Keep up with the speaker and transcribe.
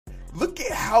Look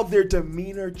at how their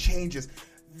demeanor changes.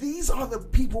 These are the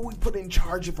people we put in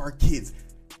charge of our kids.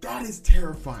 That is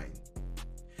terrifying.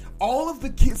 All of the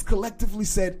kids collectively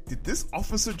said, did this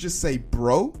officer just say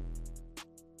bro?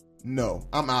 No,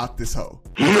 I'm out this hoe.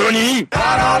 NANI?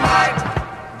 Dynamite!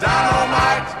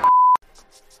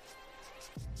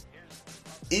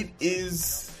 It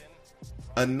is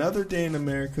another day in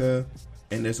America,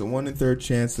 and there's a 1 in 3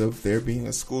 chance of there being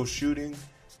a school shooting,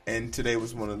 and today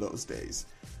was one of those days.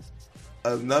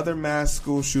 Another mass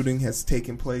school shooting has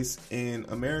taken place in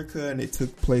America, and it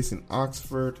took place in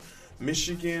Oxford,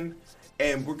 Michigan.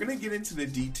 And we're going to get into the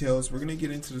details. We're going to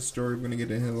get into the story. We're going to get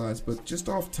the headlines. But just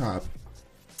off top,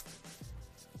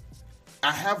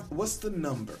 what's the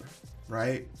number,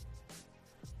 right?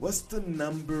 What's the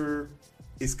number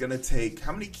it's going to take?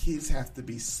 How many kids have to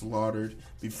be slaughtered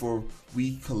before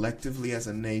we collectively as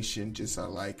a nation just are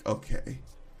like, okay,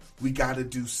 we got to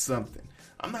do something.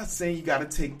 I'm not saying you got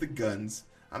to take the guns.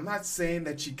 I'm not saying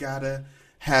that you got to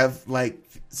have like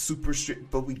super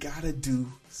strict, but we got to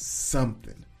do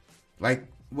something. Like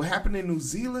what happened in New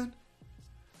Zealand,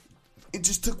 it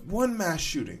just took one mass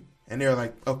shooting and they're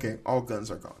like, okay, all guns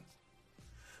are gone.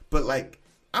 But like,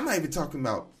 I'm not even talking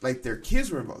about like their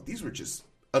kids were involved. These were just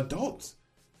adults.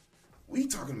 We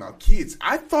talking about kids.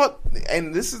 I thought,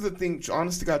 and this is the thing,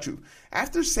 honest to God truth,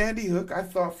 after Sandy Hook, I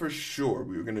thought for sure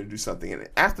we were going to do something. And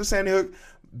after Sandy Hook,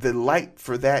 the light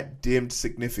for that dimmed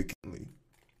significantly.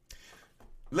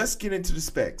 Let's get into the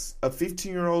specs. A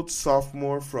 15-year-old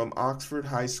sophomore from Oxford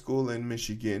High School in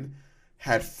Michigan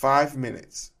had 5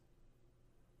 minutes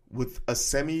with a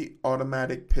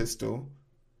semi-automatic pistol.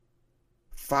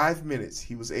 5 minutes,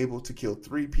 he was able to kill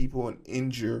 3 people and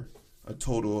injure a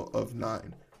total of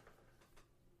 9.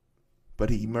 But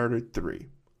he murdered 3.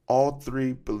 All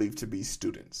 3 believed to be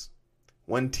students.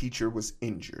 1 teacher was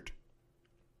injured.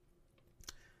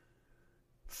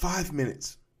 5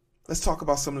 minutes. Let's talk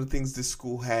about some of the things this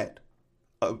school had,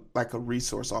 like a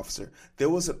resource officer. There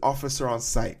was an officer on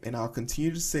site, and I'll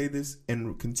continue to say this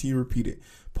and continue to repeat it.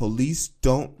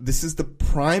 This is the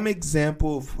prime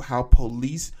example of how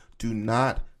police do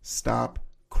not stop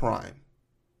crime.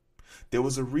 There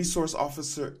was a resource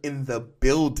officer in the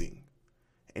building,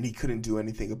 and he couldn't do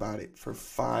anything about it for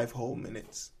 5 whole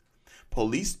minutes.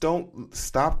 Police don't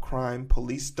stop crime.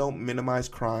 Police don't minimize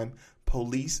crime.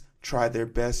 Police try their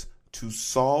best to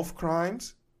solve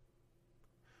crimes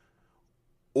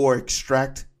or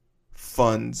extract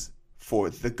funds for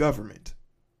the government.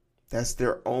 That's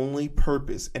their only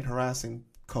purpose in harassing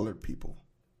colored people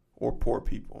or poor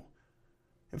people.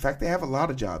 In fact, they have a lot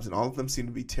of jobs and all of them seem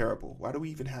to be terrible. Why do we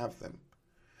even have them?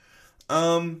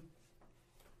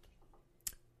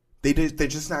 They're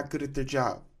just not good at their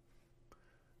job.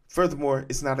 Furthermore,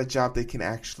 it's not a job they can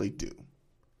actually do.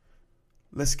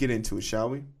 Let's get into it, shall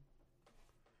we?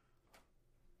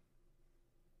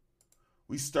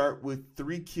 We start with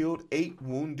 3 killed, 8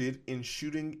 wounded in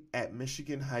shooting at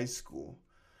Michigan High School.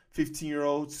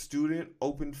 15-year-old student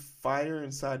opened fire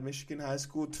inside Michigan High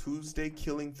School Tuesday,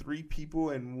 killing 3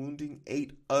 people and wounding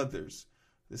 8 others.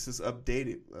 This is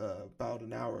updated about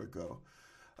an hour ago.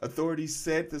 Authorities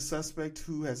said the suspect,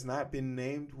 who has not been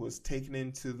named, was taken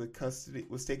into custody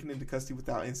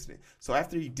without incident. So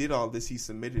after he did all this, he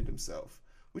submitted himself,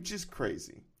 which is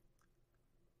crazy.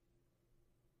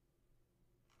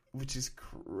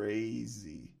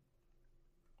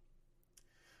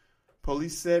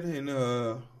 Police said in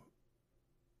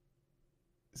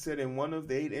one of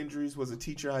the 8 injuries was a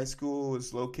teacher. High school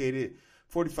is located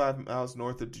 45 miles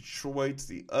north of Detroit.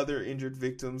 The other injured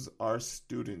victims are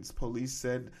students. Police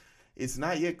said it's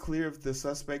not yet clear if the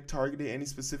suspect targeted any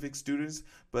specific students,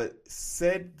 but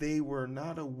said they were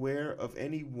not aware of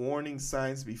any warning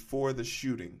signs before the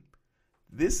shooting.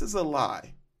 This is a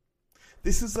lie.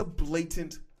 This is a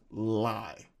blatant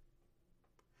lie.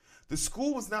 The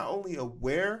school was not only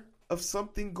aware of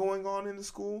something going on in the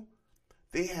school,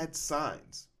 they had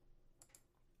signs.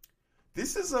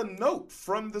 This is a note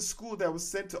from the school that was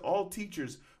sent to all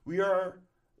teachers. We are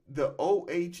the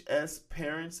OHS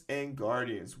parents and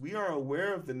guardians. We are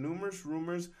aware of the numerous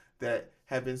rumors that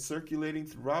have been circulating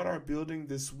throughout our building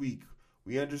this week.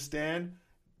 We understand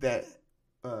that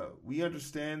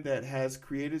has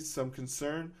created some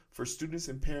concern for students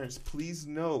and parents. Please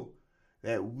know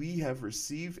that we have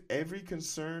received every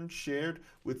concern shared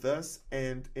with us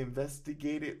and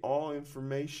investigated all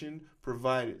information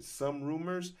provided. Some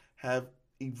rumors have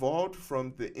evolved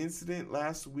from the incident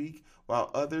last week, while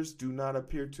others do not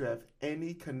appear to have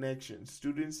any connection.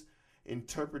 Students'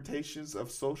 interpretations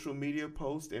of social media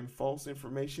posts and false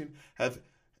information have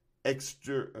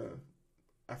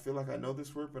I feel like I know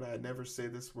this word, but I never say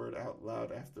this word out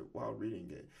loud while reading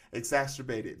it.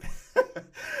 Exacerbated.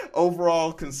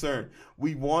 Overall concern.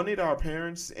 We wanted our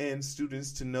parents and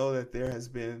students to know that there has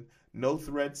been no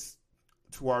threats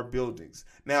to our buildings.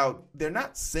 Now, they're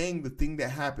not saying the thing that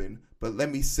happened, but let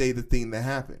me say the thing that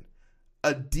happened.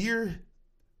 A deer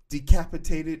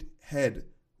decapitated head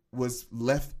was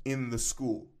left in the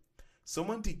school.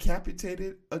 Someone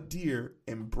decapitated a deer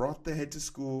and brought the head to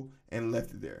school and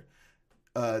left it there.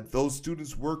 Those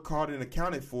students were caught and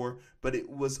accounted for, but it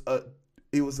was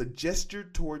a gesture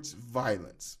towards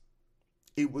violence.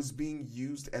 It was being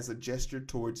used as a gesture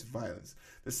towards violence.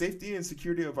 The safety and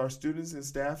security of our students and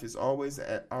staff is always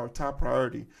at our top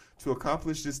priority. To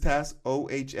accomplish this task,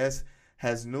 OHS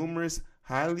has numerous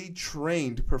highly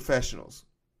trained professionals.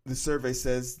 The survey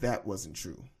says that wasn't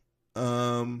true.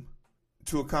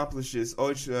 To accomplish this,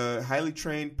 highly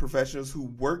trained professionals who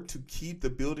work to keep the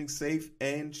building safe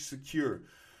and secure.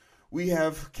 We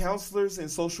have counselors and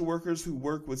social workers who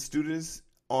work with students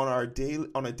on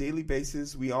a daily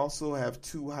basis. We also have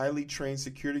 2 highly trained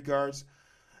security guards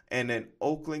and an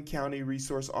Oakland County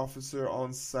resource officer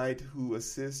on site who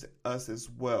assist us as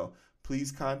well.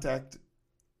 Please contact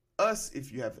us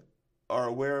if you are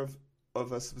aware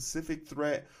of a specific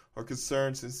threat or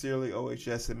concern. Sincerely,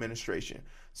 OHS administration.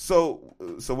 So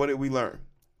what did we learn?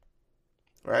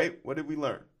 Right? What did we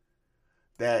learn?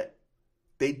 That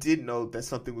they did know that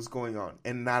something was going on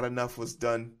and not enough was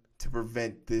done to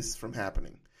prevent this from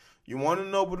happening. You want to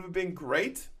know what would have been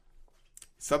great?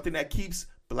 Something that keeps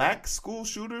black school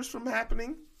shooters from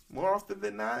happening more often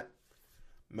than not?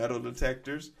 Metal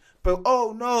detectors. But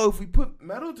oh no, if we put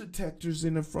metal detectors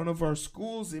in the front of our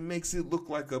schools, it makes it look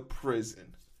like a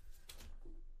prison.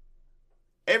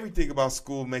 Everything about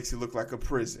school makes it look like a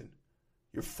prison.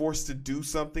 You're forced to do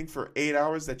something for 8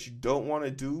 hours that you don't want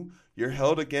to do. You're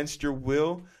held against your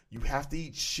will. You have to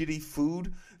eat shitty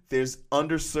food. There's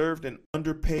underserved and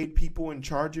underpaid people in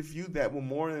charge of you that will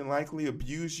more than likely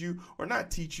abuse you or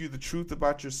not teach you the truth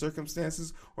about your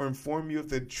circumstances or inform you of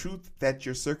the truth that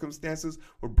your circumstances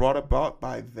were brought about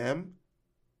by them.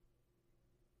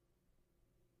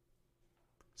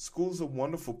 School's a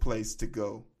wonderful place to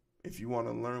go if you want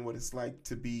to learn what it's like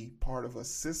to be part of a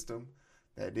system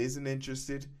that isn't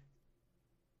interested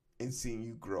in seeing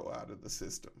you grow out of the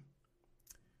system.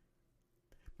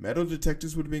 Metal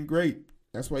detectors would have been great.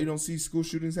 That's why you don't see school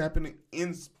shootings happening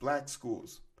in black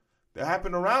schools. They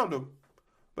happen around them,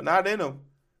 but not in them,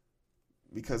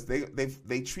 because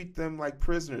they treat them like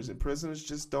prisoners, and prisoners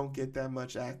just don't get that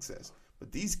much access.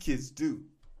 But these kids do.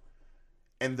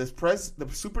 And the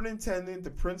superintendent,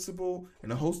 the principal,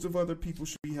 and a host of other people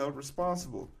should be held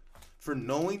responsible for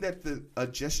knowing that a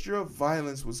gesture of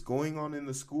violence was going on in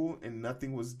the school and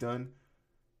nothing was done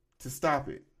to stop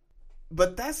it.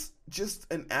 But that's just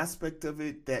an aspect of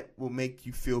it that will make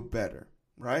you feel better,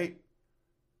 right?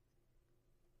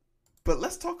 But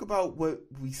let's talk about what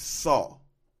we saw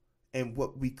and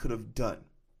what we could have done.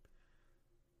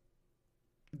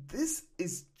 This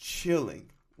is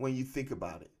chilling when you think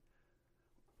about it.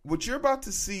 What you're about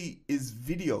to see is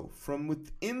video from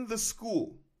within the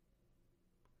school.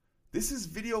 This is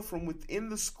video from within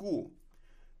the school.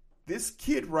 This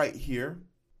kid right here.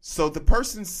 So the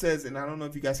person says, and I don't know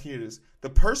if you guys can hear this,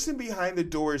 the person behind the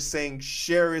door is saying,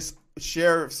 sheriff's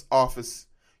office,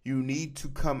 you need to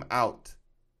come out.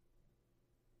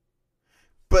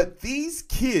 But these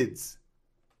kids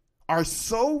are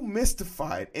so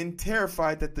mystified and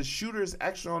terrified that the shooter is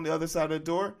actually on the other side of the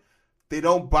door, they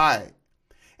don't buy it.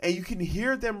 And you can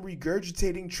hear them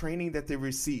regurgitating training that they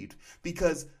received,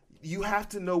 because you have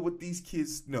to know what these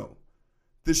kids know.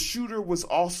 The shooter was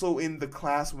also in the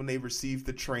class when they received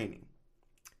the training.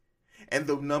 And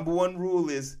the number one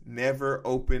rule is never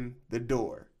open the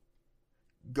door.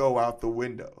 Go out the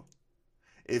window.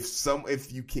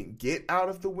 If you can get out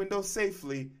of the window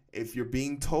safely, if you're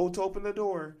being told to open the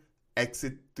door,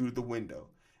 exit through the window.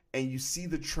 And you see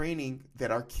the training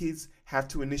that our kids have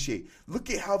to initiate.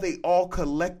 Look at how they all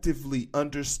collectively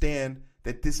understand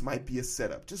that this might be a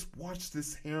setup. Just watch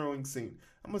this harrowing scene.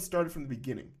 I'm going to start it from the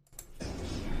beginning.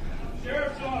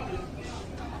 Sheriff's office.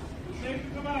 It's safe to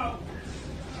come out.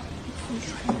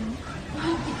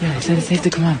 Yeah, they said it's safe to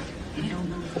come out.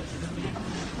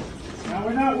 Now,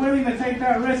 we're not willing to take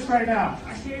that risk right now.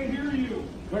 I can't hear you.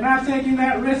 We're not taking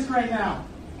that risk right now.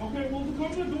 Okay, well,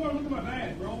 come to the door and look at my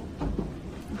bag, bro.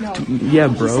 No. Yeah,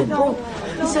 bro.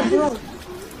 He said bro.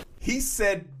 He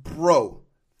said bro.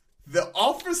 The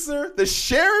officer, the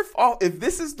sheriff, if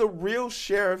this is the real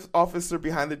sheriff's officer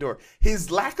behind the door, his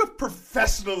lack of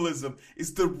professionalism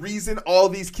is the reason all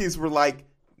these kids were like,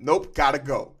 nope, gotta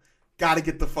go. Gotta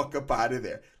get the fuck up out of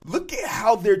there. Look at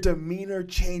how their demeanor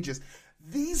changes.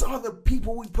 These are the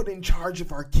people we put in charge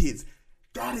of our kids.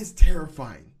 That is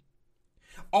terrifying.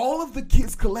 All of the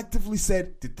kids collectively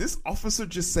said, did this officer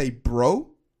just say bro?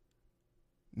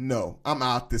 No, I'm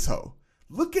out this hoe.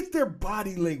 Look at their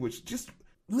body language. Just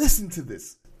listen to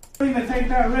this. We're not going to take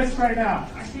that risk right now.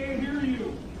 I can't hear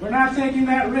you. We're not taking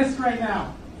that risk right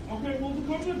now. Okay, well,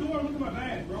 come to the door and look at my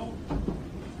bag, bro.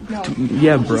 No.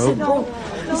 Yeah, bro.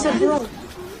 He said bro.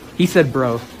 He said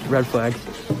bro. Red flag.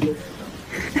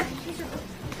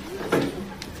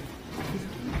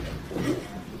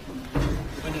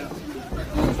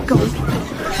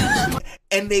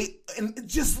 And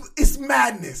it's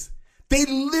madness. They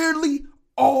literally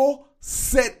all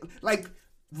said, like,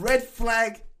 red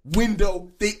flag,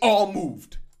 window, they all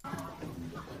moved.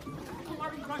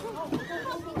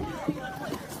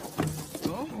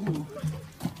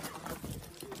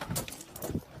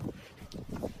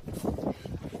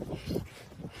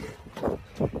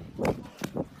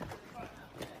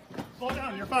 Slow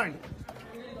down, you're fine. I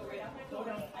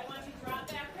want you to drop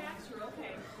backpacks. You're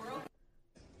okay. We're okay.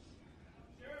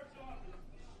 Sheriff's office.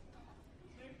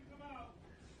 Safe to come out.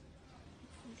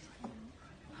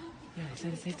 Yeah, I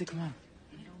said it's safe to come on.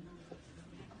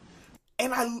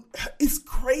 And it's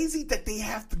crazy that they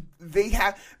have,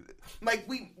 like,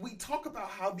 we talk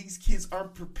about how these kids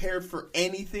aren't prepared for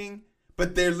anything,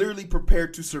 but they're literally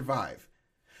prepared to survive.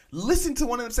 Listen to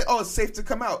one of them say, oh, it's safe to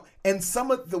come out. And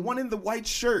the one in the white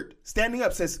shirt standing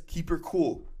up says, keep her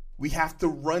cool. We have to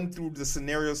run through the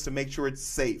scenarios to make sure it's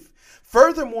safe.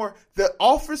 Furthermore, the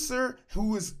officer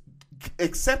who is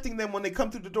accepting them when they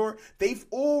come through the door,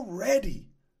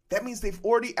 that means they've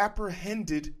already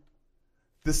apprehended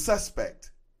the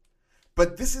suspect.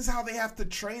 But this is how they have to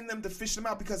train them to fish them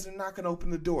out because they're not going to open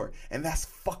the door. And that's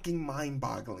fucking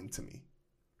mind-boggling to me.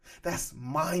 That's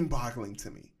mind-boggling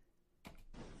to me.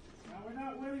 Now, we're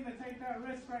not willing to take that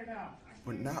risk right now.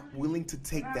 We're not willing to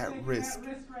take that risk. That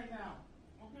risk right now.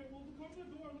 Okay, well, come to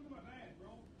the door and look at my bag, bro.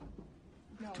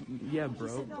 No. Yeah,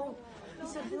 bro. He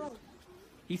said bro.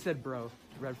 He said bro.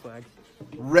 Red flag.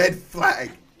 Red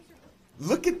flag.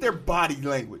 Look at their body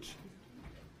language.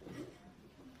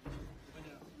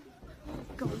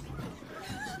 Go.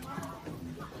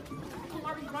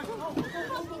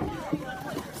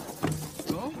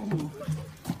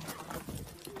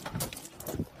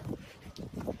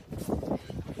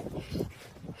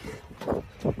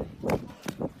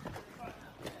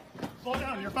 Slow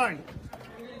down, you're fine. I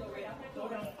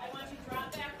want you to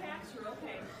drop backpacks. You're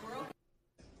okay. We're okay.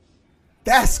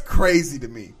 That's crazy to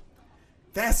me.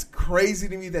 That's crazy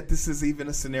to me that this is even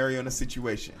a scenario and a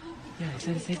situation. Yeah, I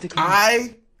said it's safe to come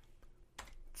on.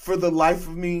 For the life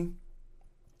of me,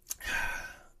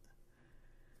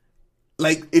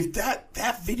 like, if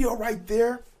that video right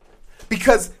there,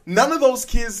 because none of those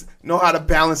kids know how to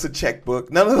balance a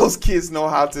checkbook. None of those kids know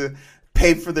how to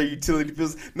pay for their utility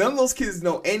bills. None of those kids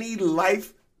know any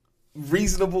life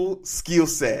reasonable skill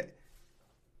set.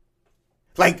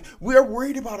 Like, we're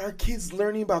worried about our kids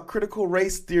learning about critical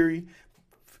race theory.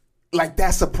 Like,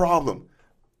 that's a problem.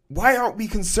 Why aren't we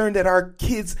concerned that our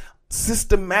kids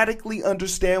systematically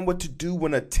understand what to do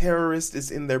when a terrorist is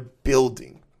in their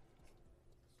building?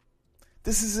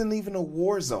 This isn't even a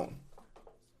war zone.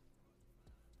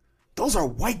 Those are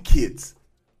white kids.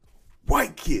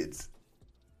 White kids.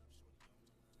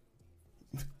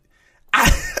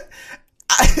 I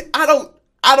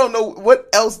don't know what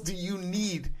else do you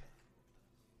need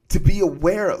to be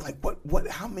aware of. Like,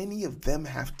 how many of them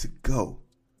have to go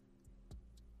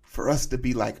for us to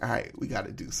be like, all right, we got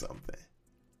to do something?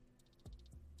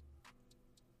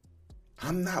 We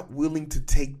are not willing to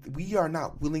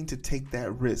take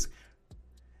that risk.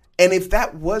 And if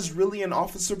that was really an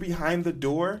officer behind the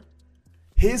door,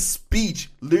 his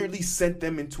speech literally sent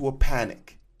them into a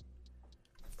panic,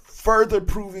 further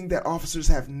proving that officers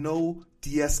have no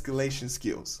de-escalation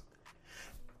skills.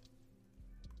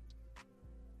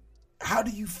 How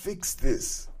do you fix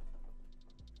this?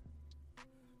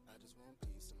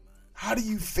 How do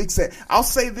you fix that? I'll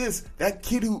say this. That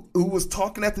kid who was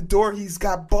talking at the door, he's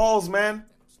got balls, man.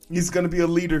 He's going to be a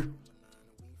leader.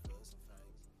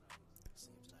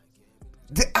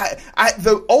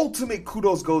 The ultimate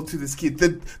kudos go to this kid.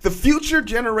 The future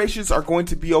generations are going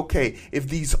to be okay if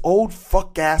these old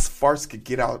fuck-ass farts could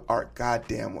get out our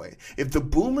goddamn way. If the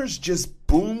boomers just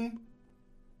boom,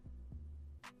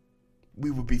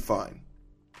 we would be fine.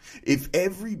 If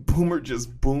every boomer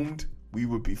just boomed, we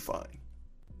would be fine.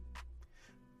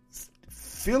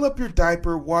 Fill up your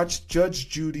diaper, watch Judge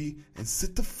Judy, and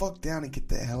sit the fuck down and get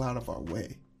the hell out of our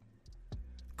way.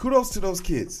 Kudos to those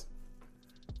kids.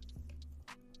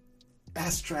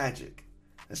 That's tragic.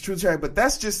 That's true track, but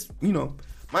that's just,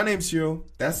 my name's Hiro.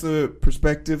 That's a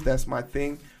perspective. That's my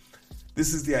thing.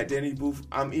 This is the Identity Booth.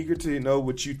 I'm eager to know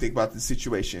what you think about the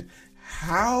situation.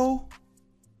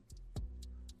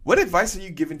 What advice are you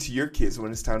giving to your kids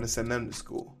when it's time to send them to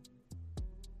school?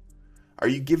 Are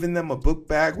you giving them a book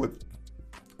bag with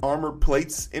armor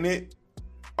plates in it?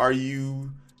 Are you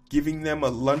giving them a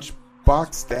lunch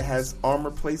box that has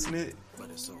armor plates in it?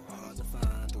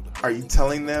 Are you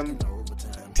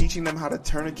teaching them how to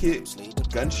tourniquet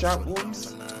gunshot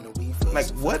wounds? Like,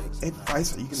 what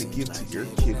advice are you going to give to your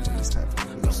kid when it's time for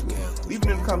them to school? Leave it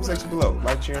in the comment section below.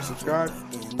 Like, share, and subscribe.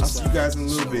 I'll see you guys in a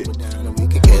little bit. We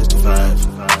could catch the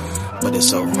vibe, but it's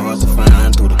so hard to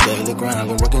find through the daily grind.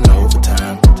 We're working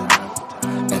overtime,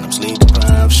 and I'm sleep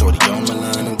deprived. Shorty on my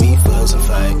line, and we fuss and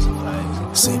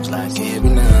fight. Seems like every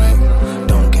night.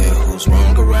 Don't care who's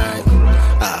wrong or right.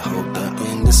 I hope the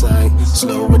end is sight.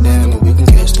 Slow it down.